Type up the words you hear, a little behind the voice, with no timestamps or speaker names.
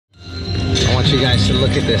want you guys to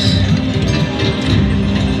look at this.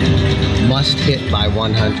 Must hit by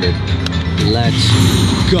 100. Let's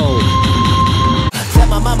go. Tell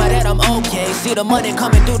my mama that I'm okay. See the money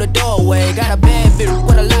coming through the doorway. Got a bad bitch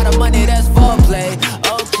with a lot of money, that's foreplay.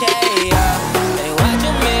 Okay, they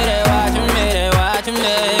watching me, they watching me, they watching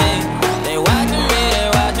me. They watching me, they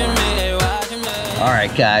watching me, they watching me. All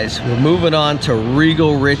right, guys, we're moving on to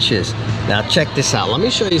Regal Riches. Now check this out. Let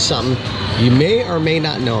me show you something you may or may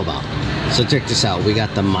not know about. So check this out. We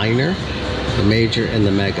got the minor, the major, and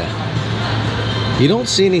the mega. You don't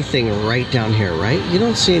see anything right down here, right? You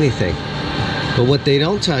don't see anything. But what they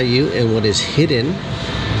don't tell you and what is hidden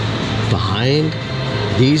behind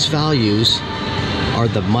these values are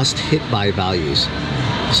the must hit by values.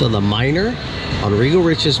 So the minor on Regal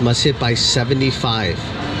Riches must hit by 75.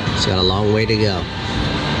 It's got a long way to go.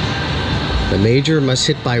 The major must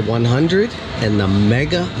hit by 100 and the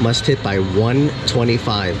mega must hit by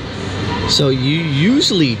 125. So you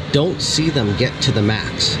usually don't see them get to the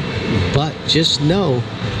max, but just know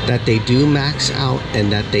that they do max out and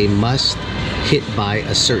that they must hit by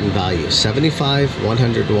a certain value, 75,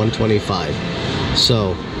 100, 125.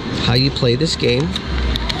 So how you play this game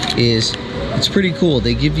is, it's pretty cool.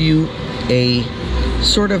 They give you a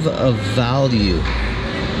sort of a value,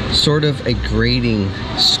 sort of a grading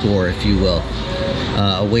score, if you will,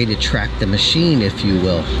 a way to track the machine, if you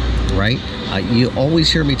will, right? You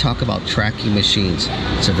always hear me talk about tracking machines.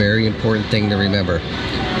 It's a very important thing to remember.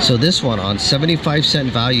 So this one on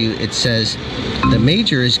 75-cent value, it says the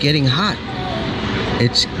major is getting hot.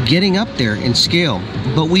 It's getting up there in scale,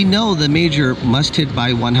 but we know the major must hit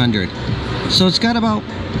by 100. So it's got about,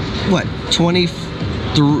 what, 28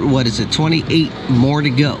 more to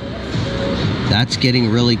go. That's getting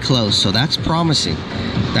really close, so that's promising.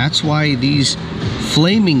 That's why these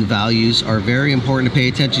flaming values are very important to pay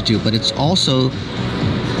attention to, but it's also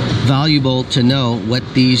valuable to know what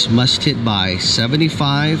these must hit by.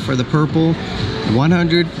 75 for the purple,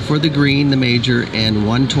 100 for the green, the major, and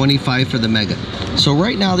 125 for the mega. So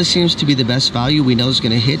right now this seems to be the best value we know is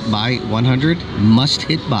going to hit by 100, must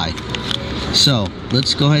hit by. So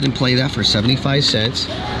let's go ahead and play that for 75 cents.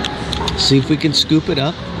 See if we can scoop it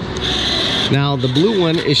up. Now the blue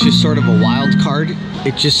one is just sort of a wild card.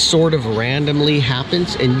 It just sort of randomly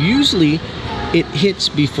happens, and usually it hits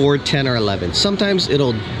before 10 or 11. Sometimes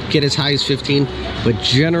it'll get as high as 15, but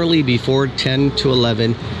generally before 10 to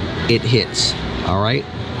 11 it hits. All right,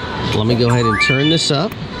 let me go ahead and turn this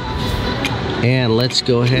up, and let's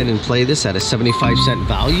go ahead and play this at a 75-cent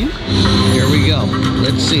value. Here we go.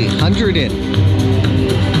 Let's see, 100 in.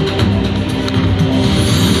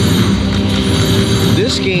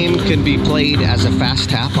 This game can be played as a fast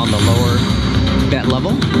tap on the lower bet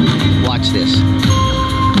level. Watch this.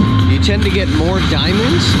 You tend to get more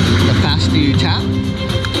diamonds the faster you tap,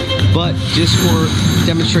 but just for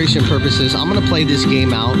demonstration purposes, I'm going to play this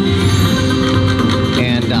game out,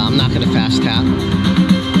 and I'm not going to fast tap.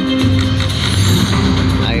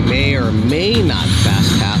 I may or may not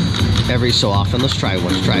fast tap every so often. Let's try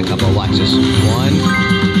one. Let's try a couple. Watch this.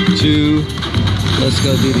 1, 2. Let's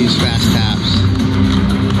go do these fast taps.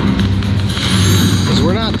 Because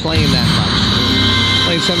we're not playing that much. We're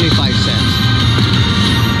playing 75 cents.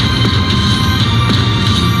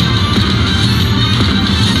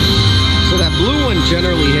 So that blue one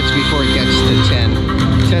generally hits before it gets to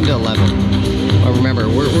 10 to 11. But remember,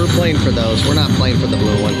 we're playing for those. We're not playing for the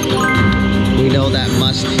blue one. We know that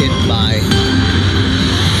must hit by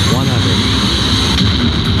 100.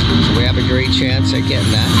 So we have a great chance at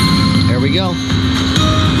getting that. There we go.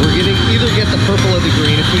 We're gonna either get the purple or the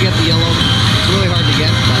green. If we get the yellow, it's really hard to get,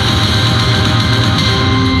 but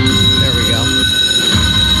there we go.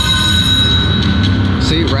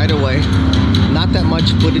 See, right away. Not that much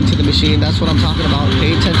put into the machine. That's what I'm talking about.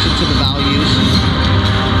 Pay attention to the values.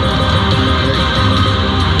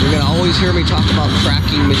 You're gonna always hear me talk about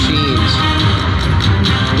tracking machines.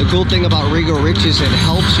 The cool thing about Regal Riches, it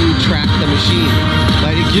helps you track the machine,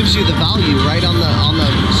 but it gives you the value right on the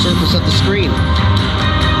surface of the screen.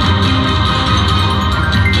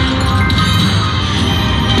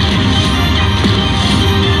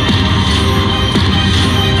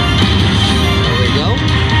 There we go.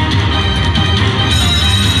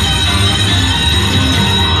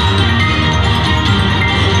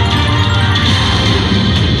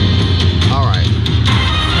 All right.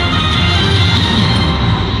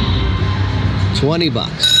 20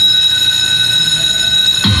 bucks.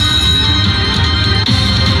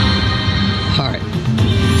 All right.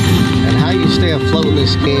 And how you stay afloat in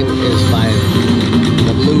this game is by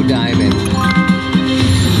the blue diamond.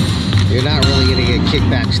 You're not really going to get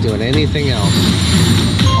kickbacks doing anything else.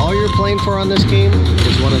 All you're playing for on this game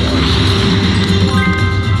is one of those.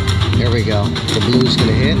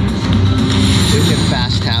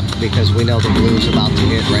 we know the blue's about to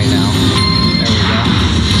hit right now. There we go.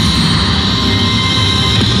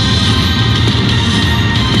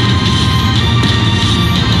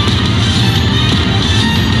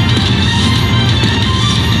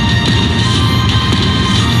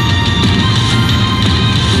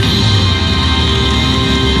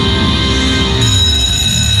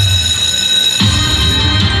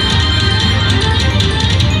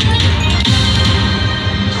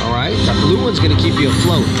 Going to keep you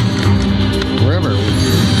afloat. Remember,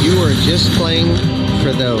 you are just playing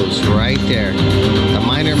for those right there, the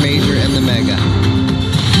minor, major, and the mega.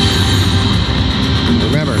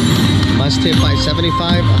 Remember, must hit by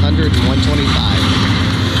 75, 100, and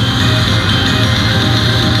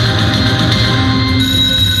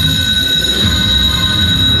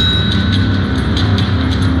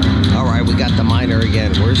 125. All right, we got the minor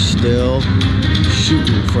again. We're still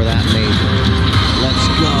shooting for that major. Let's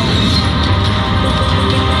go.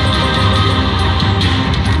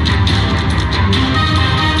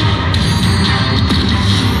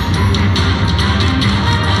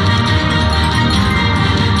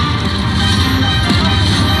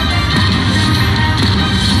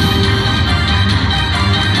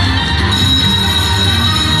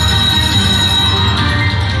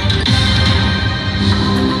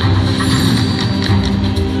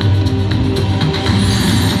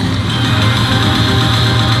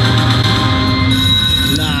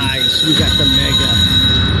 We got the mega.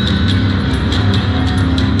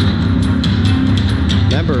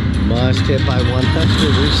 Remember, must hit by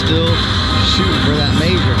 100. We're still shooting for that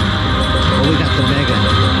major. Oh, we got the mega.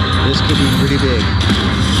 This could be pretty big.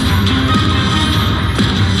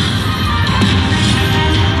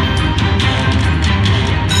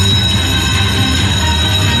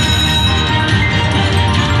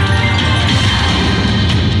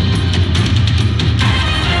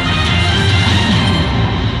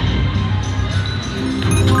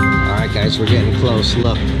 Guys, we're getting close.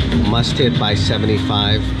 Look, must hit by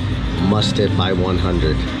 75, must hit by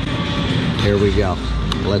 100. Here we go.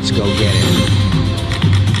 Let's go get it.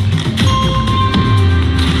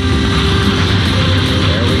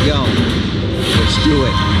 There we go. Let's do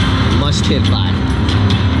it. Must hit by.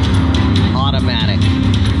 Automatic.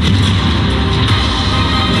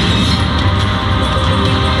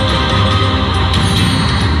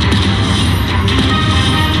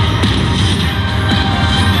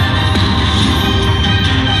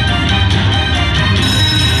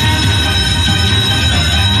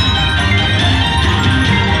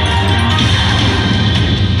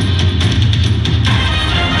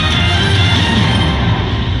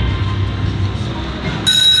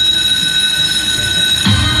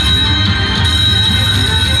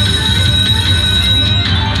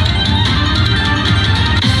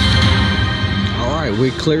 We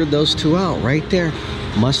cleared those two out right there.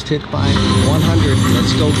 Must hit by 100.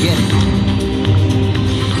 Let's go get it.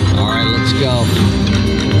 All right, let's go.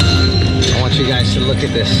 I want you guys to look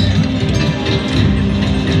at this.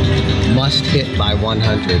 Must hit by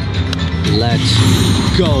 100. Let's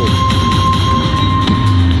go.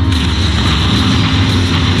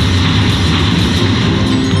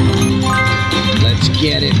 Let's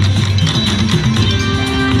get it.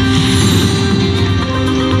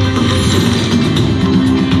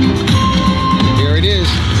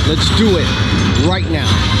 Let's do it right now.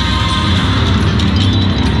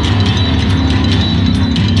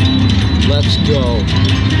 Let's go.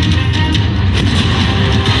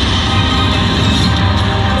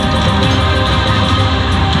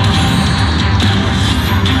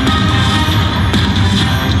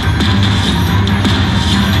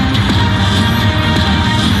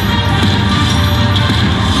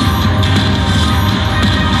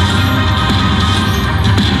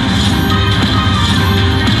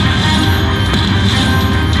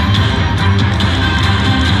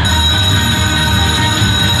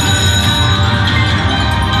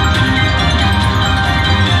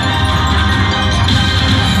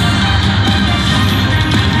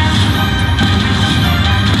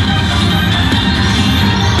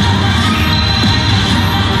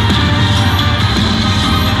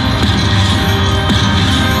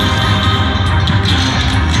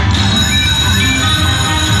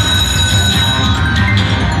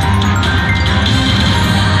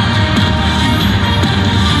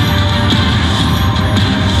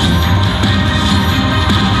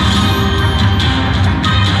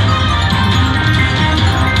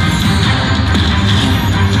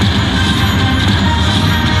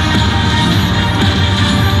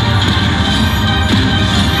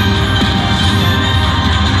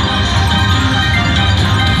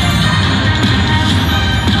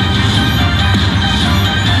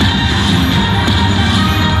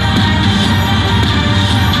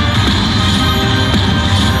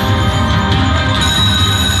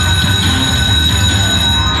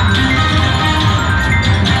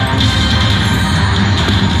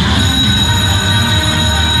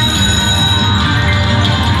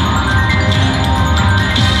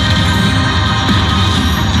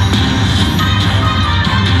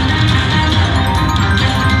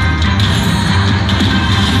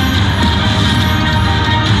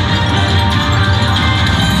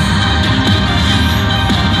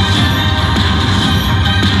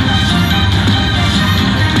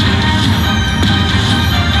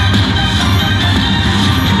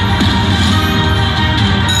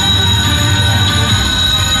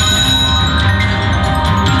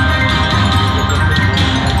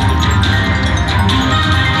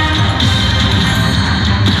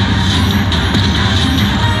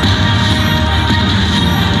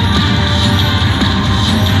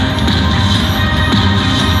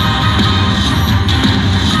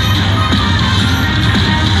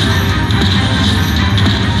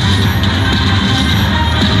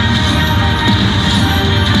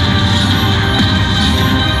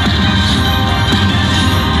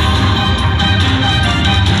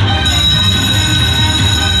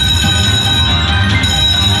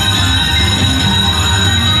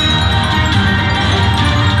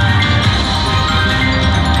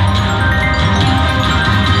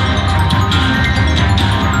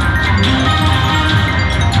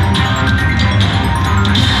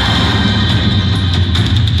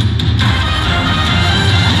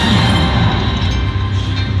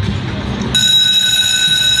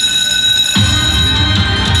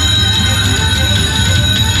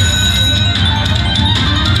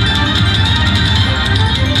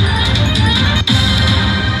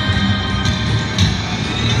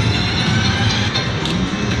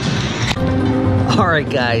 All right,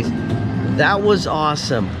 guys, that was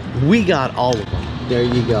awesome. We got all of them. There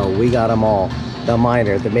you go. We got them all. The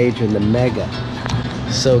minor, the major, and the mega.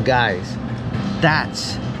 So guys,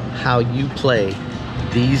 that's how you play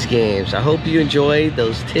these games. I hope you enjoyed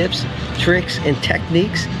those tips, tricks, and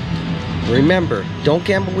techniques. Remember, don't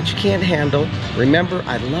gamble what you can't handle. Remember,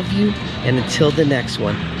 I love you, and until the next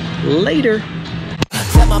one, later.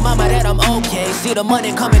 Tell my mama that I'm okay. See the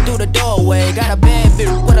money coming through the doorway. Got a bad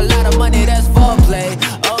bitch with a lot of money, that's foreplay.